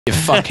You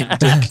fucking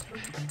dick.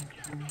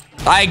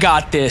 I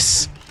got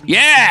this.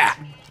 Yeah.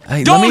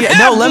 Hey, let me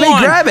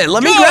grab it.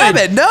 Let me grab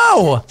it.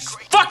 No.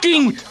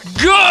 Fucking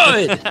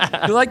good.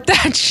 You like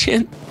that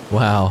shit?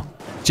 Wow.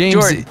 James.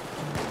 Jordan, do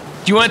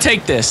you want to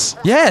take this?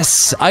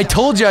 Yes. I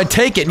told you I'd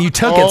take it and you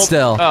took it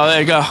still. Oh,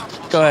 there you go.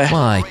 Go ahead.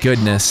 My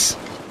goodness.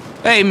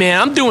 Hey,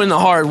 man, I'm doing the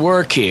hard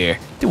work here.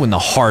 Doing the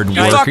hard work.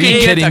 Are you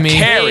kidding me?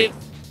 Carry.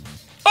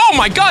 Oh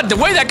my god, the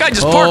way that guy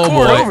just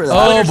parkoured over that.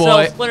 Oh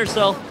boy. Splinter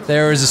cell.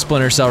 There is a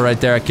splinter cell right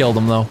there. I killed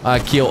him though. I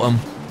killed him.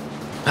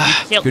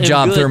 Good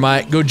job,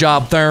 Thermite. Good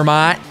job,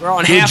 Thermite. We're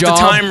on half the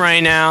time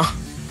right now.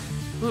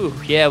 Ooh,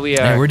 yeah, we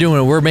are.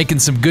 Hey, we're making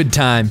some good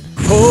time.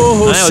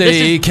 Oh,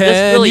 say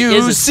can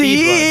you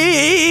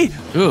see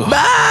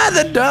by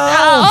the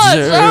dawn's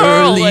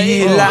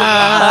early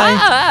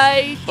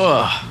light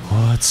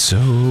what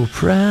so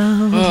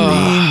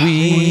proudly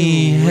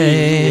we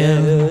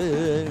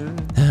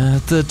hailed at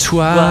the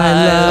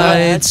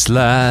twilight's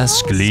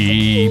last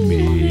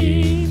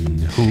gleaming.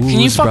 Can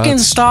you fucking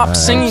stop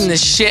singing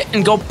this shit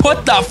and go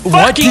put the fucking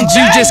What did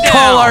you just down?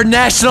 call our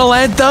national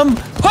anthem?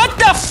 Put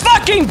the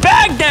fucking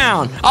bag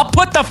down! I'll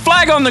put the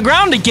flag on the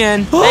ground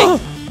again.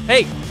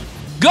 Hey,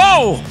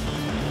 go!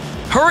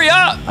 Hurry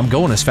up! I'm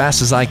going as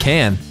fast as I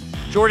can.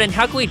 Jordan,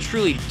 how can we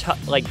truly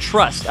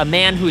trust a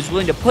man who's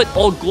willing to put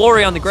Old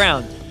Glory on the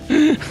ground?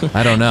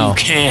 I don't know. You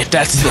can't,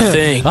 that's the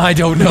thing. I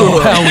don't know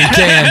how we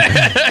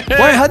can.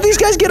 Why, how'd these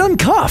guys get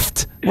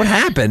uncuffed? What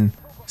happened?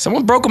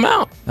 Someone broke them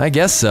out. I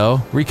guess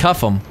so.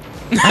 Recuff them.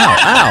 Ow,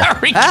 ow,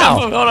 Recuff ow.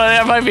 them. Hold on,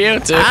 that might be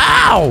able to.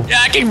 Ow! Yeah,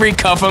 I can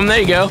recuff them. There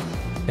you go.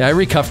 Yeah, I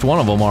recuffed one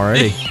of them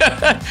already.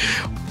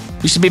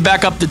 We should be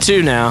back up to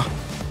 2 now.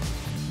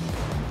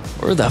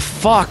 Where the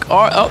fuck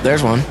are... Oh,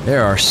 there's one.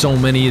 There are so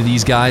many of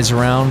these guys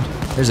around.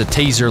 There's a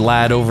taser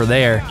lad over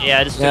there. Yeah,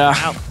 I just took him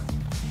out.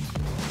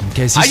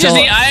 Okay, so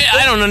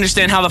I don't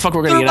understand how the fuck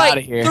we're gonna get out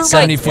of here.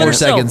 74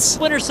 seconds.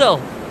 Splinter cell.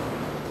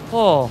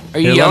 Oh. Are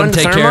you yelling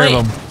take care of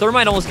him?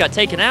 Thermite almost got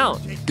taken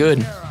out.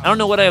 Good. I don't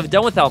know what I have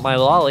done without my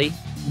lolly.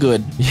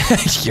 Good.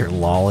 Your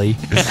lolly.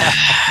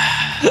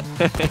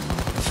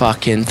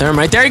 Fucking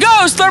Thermite. There he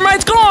goes!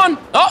 Thermite's gone!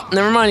 Oh,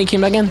 never mind. He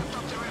came back in.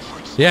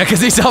 Yeah,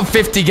 because he saw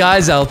 50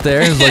 guys out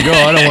there. He's like, oh,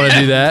 I don't want to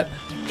do that.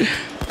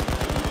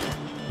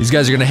 These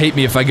guys are going to hate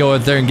me if I go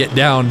out there and get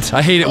downed.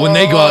 I hate it when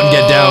they go out and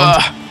get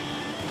downed.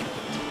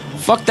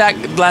 Fuck that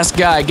last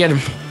guy. Get him.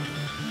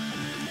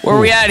 Where are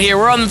we at here?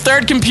 We're on the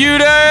 3rd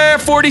computer.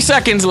 40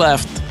 seconds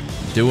left.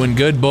 Doing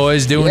good,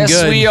 boys. Doing good.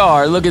 Yes, we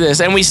are. Look at this.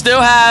 And we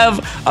still have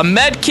a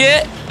med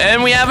kit,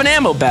 and we have an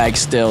ammo bag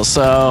still,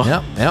 so...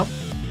 Yep.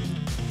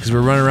 Because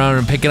we're running around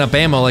and picking up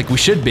ammo like we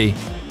should be.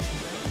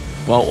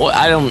 Well,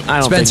 I don't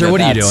Spencer, think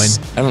what are you that's-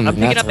 doing? I don't I'm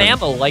think picking that's up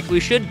ammo like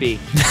we should be.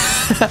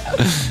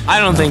 I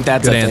don't think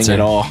that's Good a answer. thing at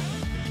all.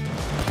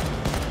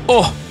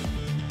 Oh!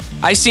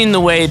 I seen the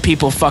way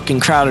people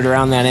fucking crowded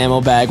around that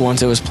ammo bag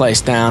once it was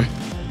placed down.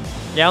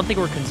 Yeah, I don't think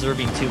we're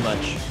conserving too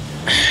much.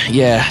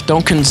 Yeah,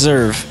 don't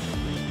conserve.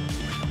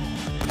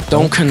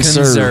 Don't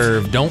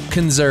conserve. Don't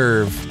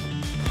conserve.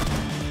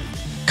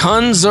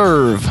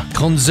 Conserve.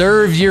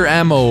 Conserve your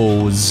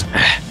ammos.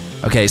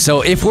 Okay,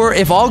 so if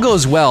all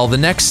goes well, the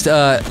next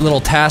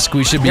little task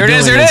we should be doing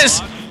Here it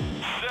is.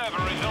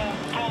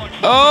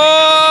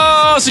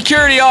 Oh,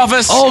 security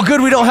office. Oh,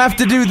 good, we don't have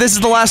to do, this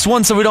is the last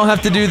one, so we don't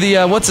have to do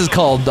the, what's it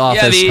called,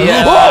 office.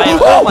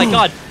 Oh my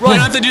god, We run!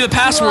 don't have to do the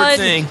password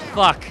thing.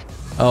 Fuck.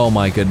 Oh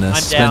my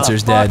goodness, I'm down.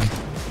 Spencer's Fuck. dead.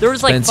 There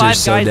was like Spencer's 5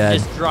 so guys that dead.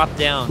 just dropped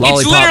down.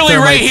 Lollipop, It's literally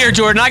right Thermite. here,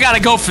 Jordan. I gotta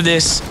go for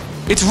this.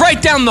 It's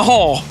right down the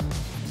hall.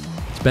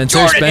 Spencer,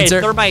 Jordan,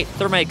 Spencer. Hey,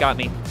 Thermite got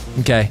me.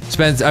 Okay,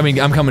 Spencer,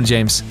 I'm coming,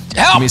 James.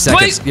 Help, Give me a second.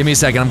 please. Give me a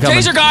second, I'm coming.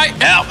 Taser guy,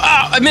 help.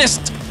 Oh, I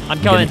missed. I'm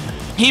coming.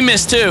 He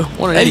missed too.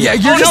 What an Hey,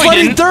 idiot. you're Oh, just no, he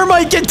letting didn't.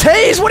 Thermite get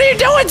tased! What are you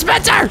doing,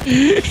 Spencer?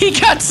 He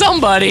got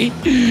somebody.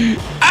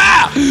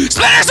 Ah!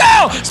 Splinter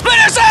cell!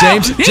 Splinter cell!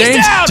 James, He's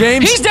James, down!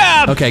 James. He's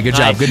down! Okay, good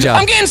job, Nice. good job.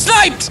 I'm getting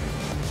sniped!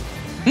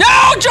 No,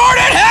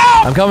 Jordan,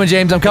 help! I'm coming,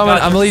 James, I'm coming.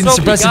 God, I'm leading, so many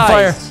suppressing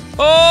fire. guys.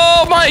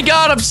 Oh my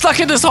god, I'm stuck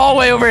in this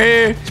hallway over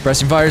here.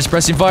 Suppressing fire,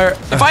 suppressing fire.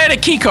 If I had a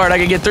key card, I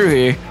could get through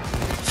here.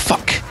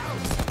 Fuck.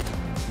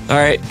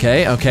 Alright.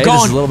 Okay, okay, Go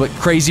this on. is a little bit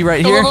crazy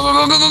right Go, here. go, go,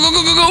 go, go, go,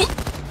 go, go, go.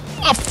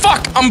 Oh,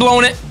 fuck! I'm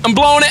blowing it! I'm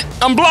blowing it!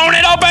 I'm blowing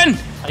it open!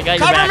 I got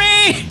your Cover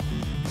back. me!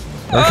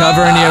 We're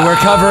covering you, we're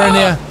covering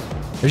you.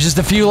 There's just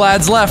a few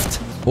lads left.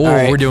 Oh, All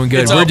right, we're doing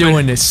good. it's We're open.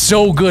 doing this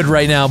so good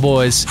right now,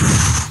 boys.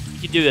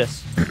 You do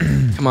this.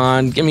 Come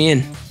on, get me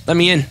in. Let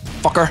me in,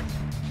 fucker.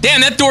 Damn,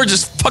 that door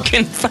just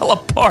fucking fell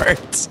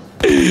apart.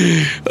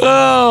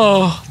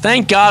 Oh,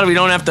 thank God we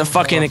don't have to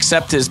fucking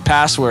accept his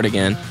password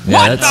again. Yeah,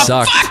 What that the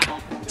sucked. fuck?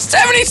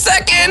 70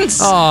 seconds!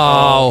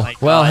 Oh, my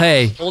well, God.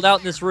 hey. Hold out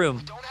in this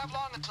room.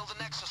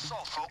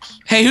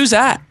 Hey, who's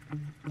that?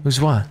 Who's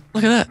what?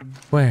 Look at that.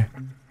 Where?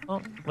 Oh,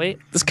 wait.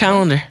 This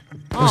calendar.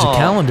 There's a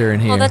calendar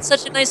in here. Oh, that's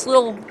such a nice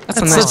little... That's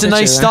Such a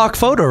nice picture stock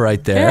photo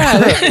right there.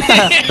 there.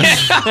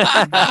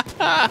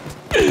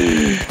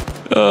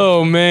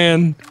 Oh,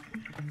 man.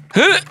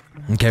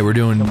 Okay, we're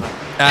doing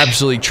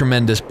absolutely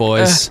tremendous,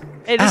 boys.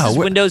 Hey, this is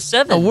we're- Windows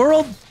 7. A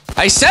world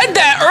I said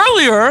that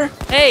earlier.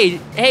 Hey,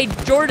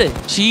 Jordan.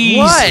 Jesus.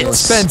 What?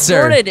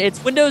 Spencer. Jordan,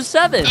 it's Windows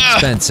 7.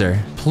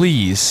 Spencer,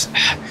 please.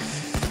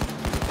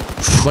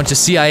 Bunch of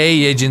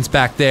CIA agents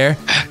back there.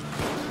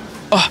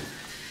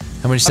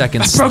 How many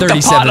seconds? I broke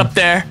 37. the pot up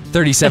there.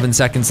 37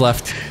 seconds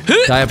left.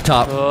 Guy up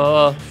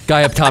top.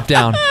 Guy up top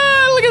down.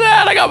 Look at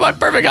that. I got my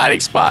perfect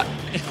hiding spot.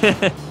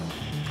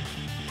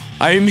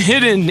 I'm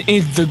hidden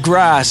in the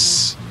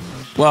grass.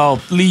 Well,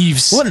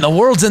 leaves. What in the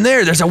world's in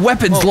there? There's a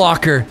weapons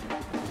locker.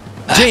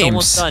 James.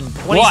 Almost done.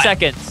 20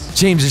 seconds.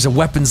 James, there's a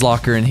weapons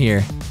locker in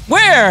here.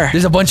 Where?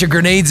 There's a bunch of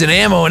grenades and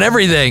ammo and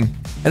everything.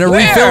 And a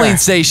Where? refilling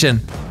station.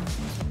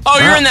 Oh,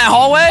 you're in that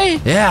hallway?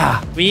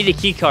 Yeah. We need a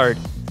key card.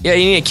 Yeah,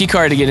 you need a key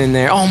card to get in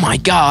there. Oh my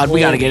god,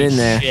 we gotta get in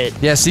there. Shit.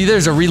 Yeah, see,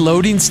 there's a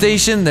reloading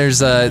station.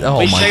 There's a. Oh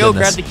Wait, my should I go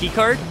goodness. grab the key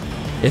card?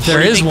 If there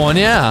is one,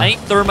 yeah. I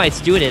think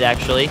Thermite's doing it,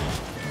 actually.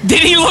 Did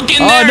he look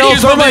in Oh there? no, He was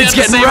probably Thermite's at the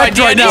getting same wrecked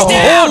idea. right now. He's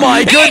down. Oh my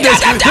He goodness,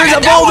 got that there's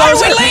a down. Why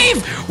bulldozer. did we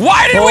leave?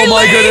 Why did we Oh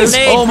my leave? goodness.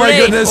 Grenade, Oh my grenade.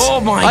 goodness.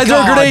 Oh my I threw a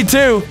God. grenade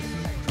too.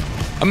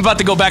 I'm about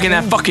to go back in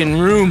that fucking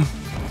room.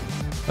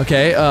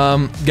 Okay,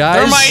 guys.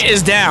 Thermite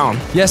is down.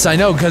 Yes, I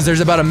know, because there's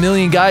about 1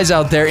 million guys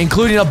out there,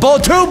 including two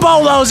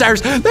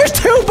bulldozers. There's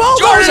 2 bulldozers.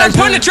 Jordan, I'm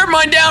putting a trip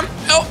mine down.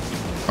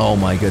 Oh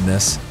my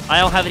goodness. I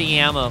don't have any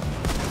ammo.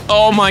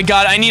 Oh my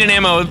god, I need an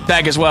ammo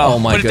bag as well. Oh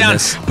my Put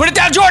goodness. it down. Put it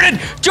down, Jordan!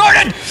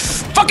 Jordan!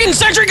 Fucking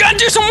sentry gun,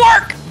 do some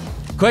work!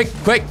 Quick,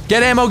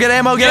 get ammo, get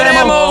ammo, Get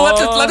ammo.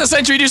 Let the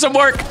sentry do some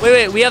work.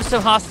 Wait, we have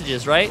some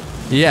hostages, right?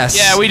 Yes.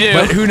 Yeah, we do.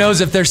 But who knows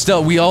if they're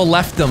still, we all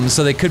left them,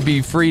 so they could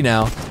be free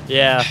now.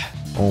 Yeah.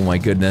 Oh my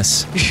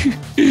goodness.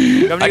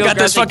 I got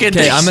this fucking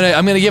Okay, thing.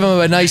 I'm gonna give him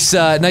a nice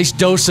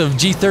dose of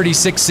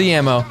G36C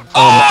ammo.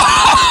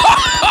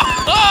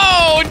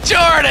 Oh,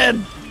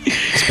 Jordan!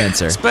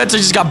 Spencer. Spencer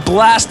just got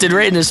blasted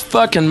right in his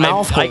fucking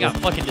mouth I hole. got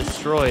fucking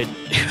destroyed.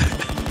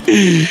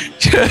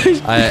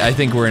 I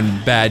think we're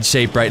in bad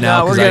shape right now.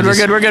 No, we're 'cause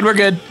good, we're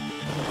good.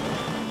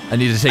 I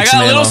need to take I some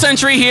got a ammo. little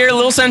sentry here.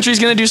 Little sentry's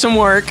gonna do some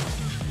work.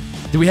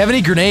 Do we have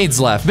any grenades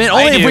left? Man,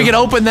 only if do. we could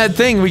open that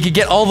thing, we could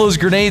get all those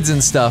grenades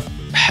and stuff.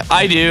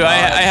 I do. I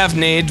have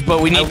nades,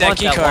 but we need that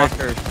key card.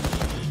 locker.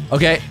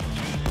 Okay.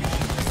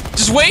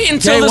 Just wait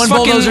until Okay, this one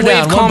fucking bulldozer wave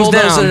down. One calms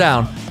bulldozer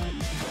down. down.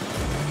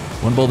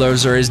 One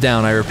bulldozer is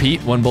down. I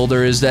repeat, one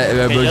bulldozer is down.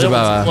 Okay, the other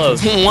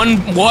one's close. One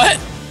what?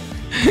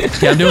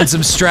 Okay, I'm doing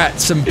some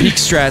peak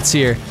strats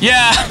here.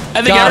 Yeah, I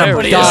think Got him,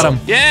 everybody got is. him.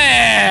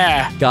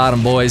 Yeah. Got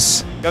him,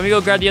 boys. You want me to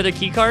go grab the other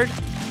key card?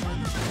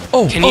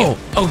 Oh, Can you?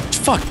 Oh,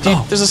 fuck, dude.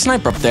 Oh. There's a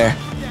sniper up there.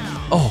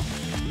 oh.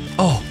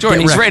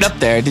 Jordan, get he's wrecked. right up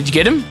there. Did you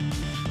get him?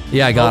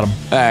 Yeah, I got him.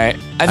 All right.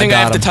 I think I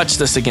got have to him. touch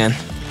this again.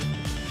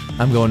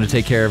 I'm going to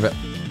take care of it.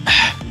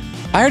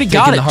 I already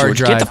got Taking it. the hard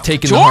Jordan. drive. Get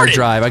Taking Jordan! the hard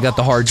drive. I got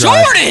the hard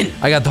drive. Jordan!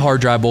 I got the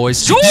hard drive,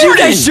 boys. Jordan! Did you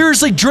guys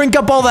seriously drink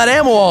up all that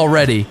ammo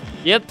already?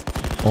 Yep.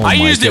 Oh I my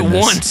used it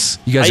goodness. once.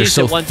 You guys I are used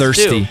so it once,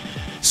 thirsty. too.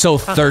 So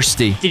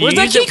thirsty. Did Where's you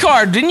that use key it?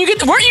 card? Didn't you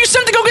get? Weren't you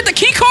sent to go get the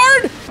key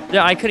card?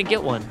 Yeah, I couldn't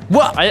get one.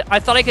 What? I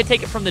thought I could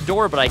take it from the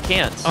door, but I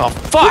can't. Oh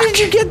fuck! Where did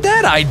you get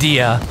that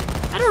idea?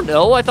 I don't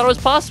know. I thought it was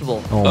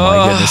possible. Oh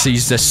my goodness, you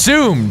just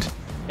assumed.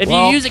 If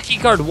Well- you use a key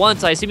card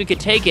once, I assume you could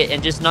take it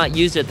and just not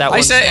use it that one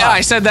I said, spot.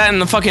 I said that in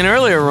the fucking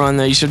earlier run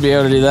that you should be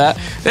able to do that.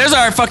 There's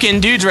our fucking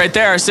dudes right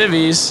there, our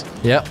civvies.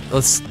 Yep,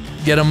 let's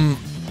get them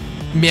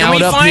Can we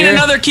meowed up find here.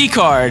 another key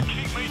card?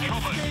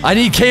 I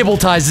need cable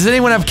ties. Does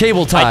anyone have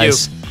cable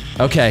ties?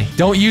 Okay,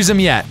 don't use them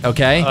yet,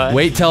 okay? Alright.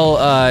 Wait till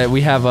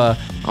we have a...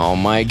 Oh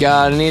my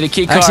god, I need a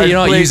key card. Actually, you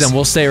don't please. use them.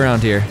 We'll stay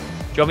around here. Do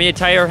you want me to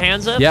tie your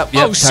hands up? Yep,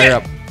 Oh tie shit! her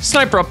up.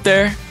 Sniper up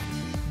there.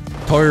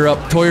 Toy her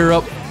up, toy her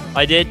up.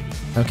 I did.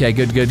 Okay,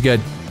 good.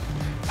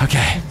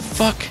 Okay.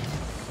 Fuck.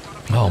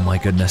 Oh my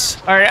goodness.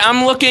 All right,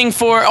 I'm looking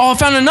for. Oh, I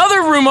found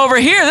another room over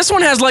here. This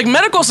one has like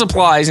medical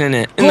supplies in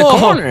it, in the Oh.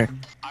 corner.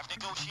 I've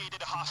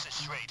negotiated a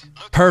hostage trade.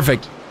 Look,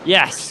 Perfect.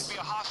 Yes. be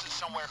a hostage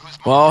somewhere who's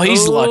Well,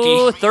 he's Ooh,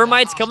 lucky.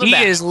 Thermite's coming He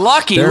back. is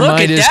lucky. Look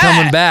Thermite at is that.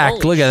 coming back.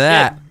 Holy Look at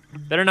that.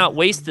 shit. Better not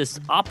waste this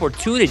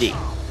opportunity.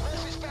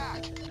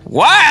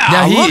 Wow.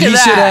 Now look he at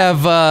should that.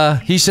 have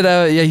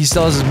yeah, he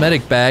still has his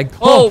medic bag.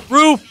 Oh,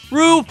 roof!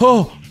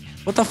 Oh,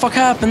 What the fuck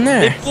happened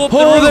there? Blew up the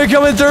oh, roof. they're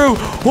coming through.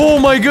 Oh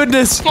my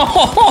goodness.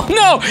 Oh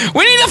no!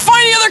 We need to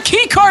find the other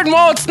key card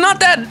while it's not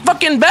that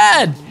fucking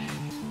bad.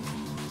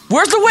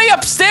 Where's the way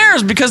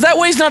upstairs? Because that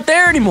way's not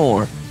there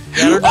anymore. I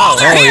don't know. Oh,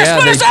 they're Oh, here! yeah,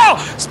 Splinter they- Cell!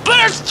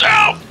 Splinter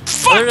Cell!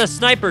 Fuck! There's a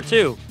sniper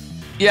too.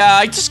 Yeah,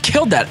 I just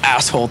killed that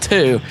asshole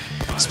too.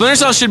 Splinter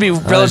Cell should be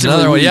There's relatively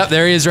another one. weak. Yep,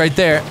 there he is right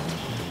there.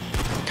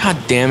 God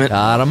damn it.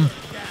 Got him.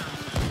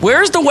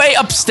 Where's the way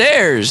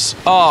upstairs?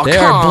 Oh, They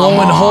come are blowing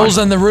on. holes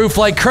in the roof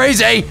like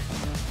crazy.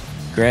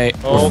 Great.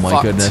 Oh, my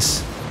fucked.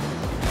 goodness.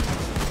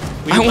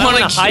 We I might wanna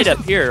want to hide get-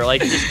 up here,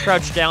 like just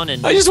crouch down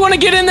and. I just want to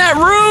get in that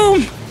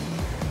room.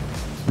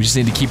 We just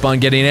need to keep on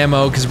getting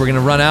ammo because we're gonna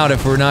run out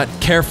if we're not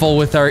careful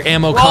with our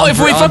ammo. Well, if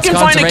we fucking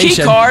find a key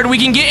conservation. card, we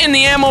can get in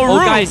the ammo Oh,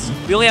 room. guys,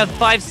 we only have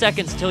 5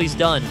 seconds until he's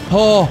done.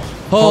 Oh,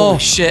 Holy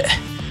shit.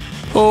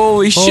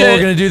 Holy oh, shit. we're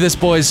gonna do this,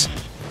 boys.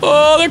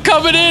 Oh, they're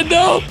coming in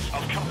though.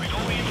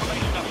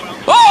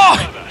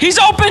 Oh, he's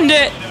opened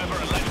it.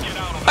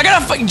 I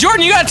gotta,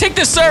 Jordan, you gotta take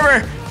this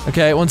server.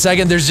 Okay, 1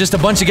 second. There's just a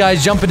bunch of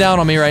guys jumping down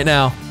on me right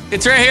now.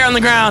 It's right here on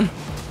the ground.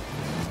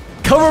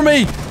 Cover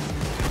me!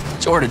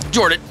 Jordan,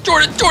 get it.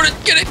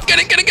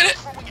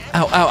 Ow,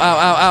 ow, ow,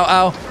 ow, ow,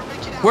 ow.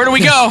 Where do we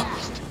go?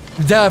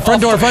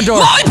 Front door.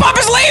 Lollipop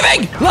is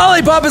leaving!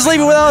 Lollipop is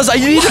leaving without us.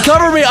 You need to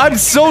cover me. I'm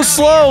so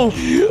slow.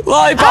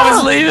 Lollipop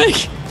is leaving.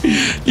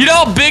 You know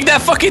how big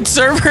that fucking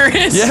server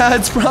is? Yeah,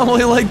 it's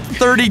probably like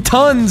 30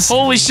 tons.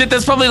 Holy shit,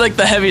 that's probably like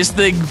the heaviest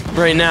thing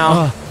right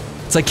now.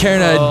 It's like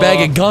carrying a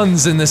bag of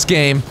guns in this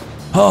game.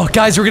 Oh,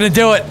 guys, we're gonna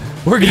do it.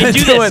 We're gonna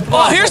do it.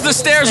 Oh, here's the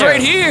stairs right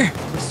here.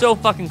 We're so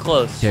fucking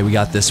close. Okay, we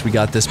got this,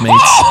 mates.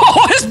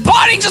 Oh, his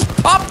body just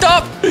popped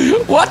up.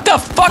 What the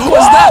fuck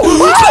was that?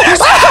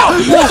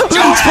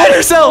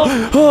 Splinter cell!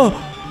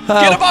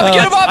 Get him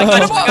up, I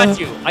got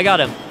you. I got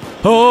him.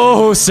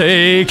 Oh,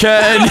 say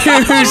can you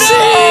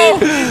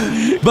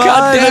see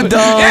by the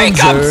dawn's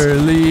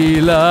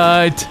early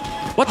light?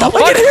 What the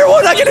fuck? I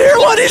can hear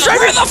one! He's right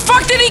Where the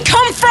fuck did he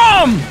come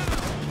from?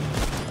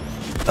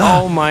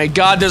 Oh my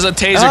god, there's a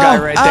taser guy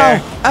right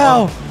there.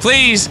 Ow!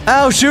 Please.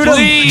 Ow, shoot him!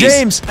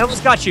 James! I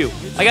almost got you.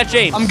 I got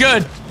James. I'm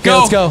good. Okay, Go.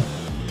 let's go.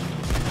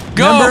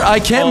 Remember, I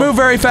can't move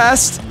very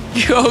fast.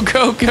 Go.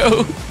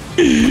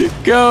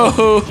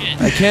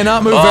 I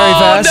cannot move very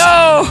fast.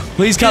 Oh no!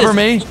 Please cover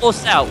me.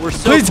 Close out. We're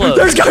so Please, close.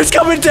 there's guys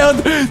coming down.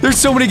 There's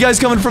so many guys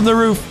coming from the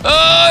roof.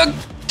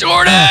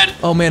 Jordan!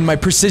 Oh man, my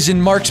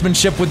precision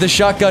marksmanship with the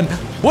shotgun.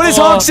 What is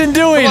Hoxton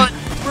doing? Come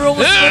on. We're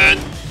almost there.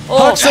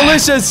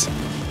 Hoxalicious.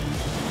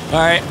 All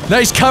right.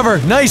 Nice cover,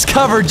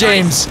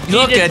 James.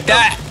 Look at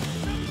that.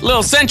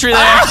 Little sentry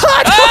there.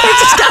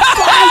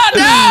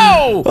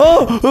 No!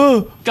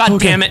 God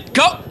damn it.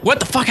 Go. What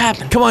the fuck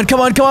happened? Come on.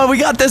 We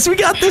got this.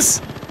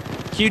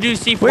 Can you do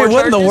C4 Wait,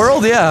 what in the charges?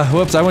 world? Yeah.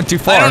 Whoops, I went too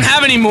far. I don't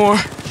have any more.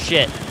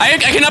 Shit. I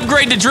can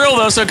upgrade the drill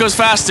though, so it goes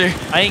faster.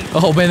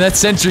 Oh man, that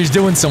sentry's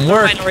doing some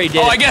work. I already did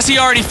Oh, it. I guess he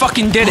already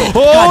fucking did it.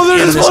 Oh,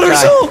 there's a splinter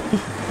cell.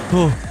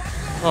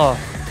 Oh.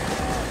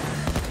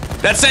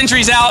 That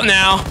sentry's out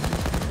now.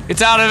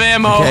 It's out of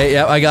ammo. Okay,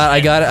 yeah, I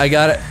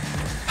got it.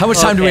 How much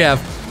time do we have?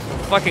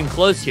 Fucking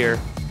close here.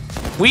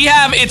 We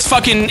have.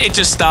 It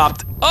just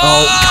stopped.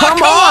 Oh,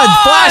 come on!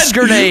 Flash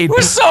grenade.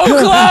 We're so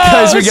close.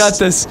 Guys, we got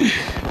this.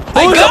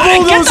 I got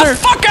it. Get the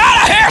fuck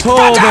out of here.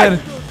 Oh man.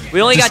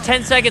 We only got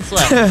 10 seconds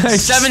left.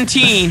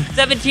 17.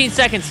 17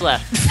 seconds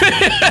left.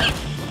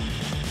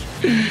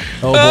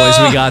 Oh boys,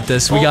 we got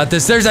this.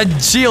 There's a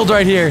shield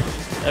right here.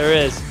 There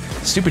is.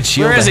 Stupid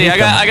shield. Where is he?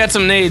 hate I got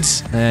some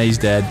nades. them. He's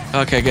dead.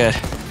 Okay, good.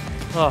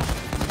 Oh.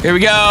 Here we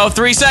go.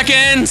 3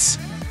 seconds.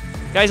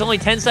 Guys, only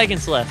 10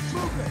 seconds left.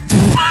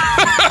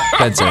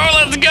 Spencer.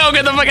 Oh, let's go.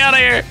 Get the fuck out of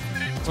here.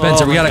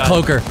 Spencer, we got a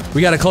cloaker.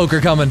 We got a cloaker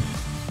coming.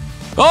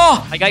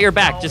 Oh, I got your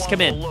back. Just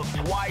come in.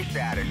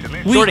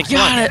 we Jordan, come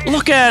got on. it.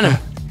 Look at him.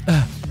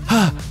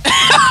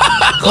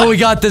 Oh, we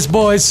got this,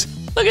 boys.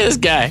 Look at this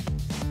guy.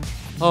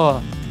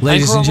 Oh.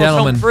 Ladies and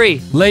gentlemen.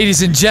 Free.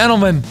 Ladies and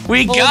gentlemen.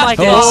 We Oh got my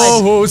this.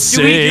 God. Oh, We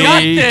say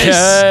got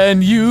this.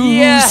 can you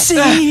Yes.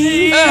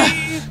 see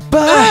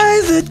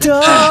by the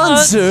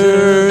dawn's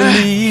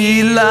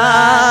early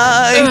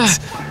light?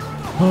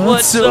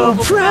 What so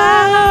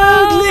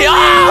proudly?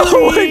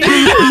 Oh,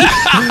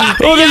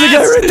 oh, there's a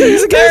guy right there.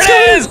 There's a guy There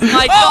it is. coming.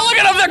 My Oh, look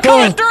at him. They're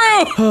coming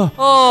through.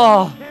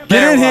 Oh.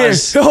 Get in here.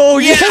 was. Oh,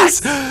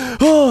 yes.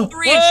 Oh,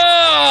 Three.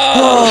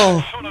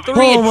 oh,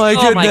 oh my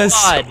goodness.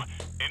 Oh my God.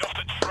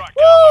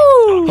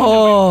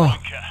 Oh,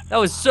 That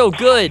was so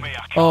good.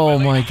 oh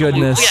my Look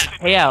goodness. at that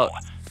payout.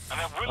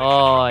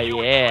 Oh,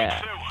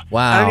 yeah.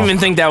 Wow. I don't even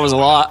think that was a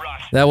lot.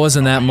 That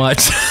wasn't that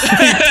much.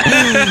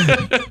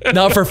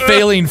 Not for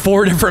failing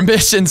 4 different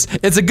missions.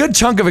 It's a good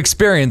chunk of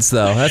experience,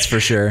 though. That's for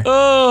sure.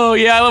 Oh,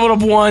 yeah, I leveled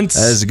up once.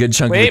 That is a good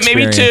chunk of Wait,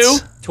 maybe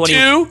experience. 2. 20.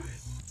 2.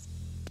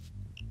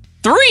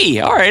 3.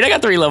 All right, I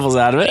got 3 levels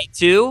out of it.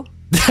 2.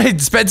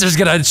 Spencer's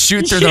gonna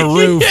shoot through the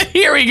roof.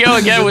 Here we go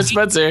again with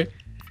Spencer.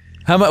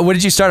 How much? What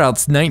did you start out?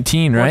 It's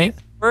 19, right?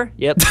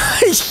 Yep.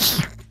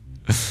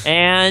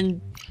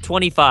 And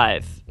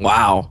 25.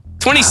 Wow.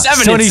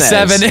 27.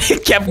 27. It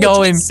It kept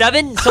going.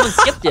 7? Someone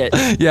skipped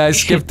it. Yeah, I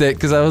skipped it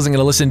because I wasn't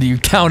gonna listen to you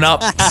count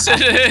up.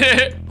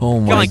 says. Oh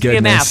my Come on, give me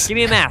a mask. goodness. Give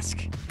me a mask.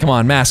 Come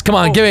on, mask. Come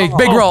on, give me a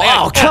big roll.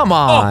 Oh, come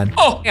on.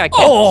 Oh, Yeah,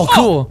 Oh,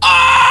 cool.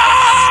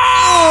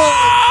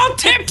 oh,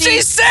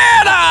 Tipsy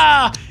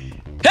Santa!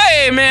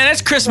 Hey, man,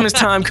 it's Christmas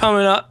time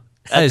coming up.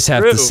 I just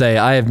have true. to say,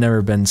 I have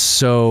never been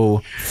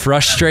so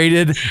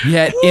frustrated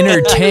yet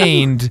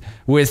entertained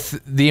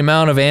with the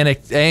amount of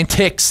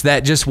antics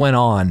that just went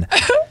on.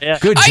 Yeah.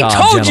 Good job,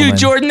 I told you, gentlemen.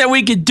 Jordan, that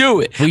we could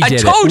do it. We I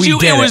did it. told We you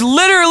did it was it.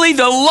 literally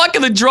the luck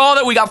of the draw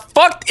that we got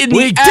fucked in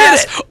We the did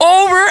ass it.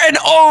 over and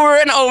over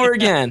and over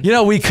again. You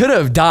know, we could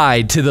have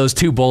died to those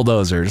 2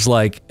 bulldozers,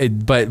 like,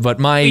 but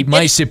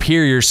my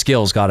superior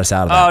skills got us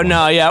out of that. Oh, one.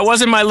 no, yeah, it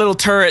wasn't my little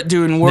turret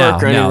doing No,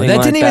 work or anything no, like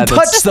that didn't even touch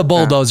That's- the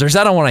bulldozers.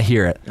 I don't want to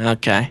hear it.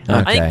 Okay.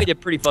 I think Okay. we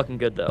did pretty fucking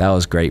good, though. That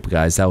was great,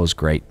 guys. That was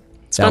great.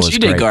 That Spencer, was you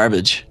great. did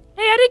garbage.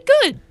 Hey, I did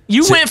good.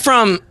 You went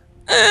from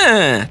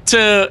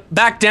to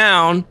back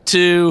down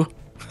to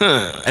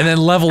And then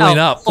leveling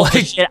up like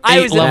bullshit. I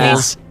 8 was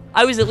levels.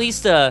 I was at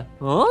least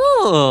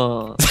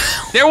oh.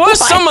 There was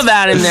some of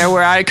that in there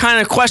where I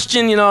kind of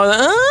questioned, you know,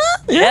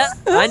 Yeah,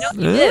 I know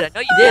you did. I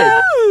know you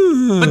did.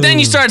 But then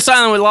you started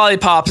silent with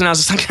lollipops, and I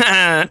was just like,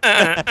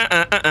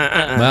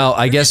 Well,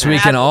 I guess we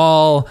can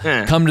all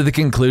come to the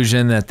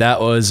conclusion that that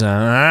was.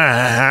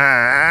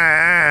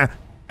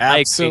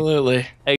 absolutely.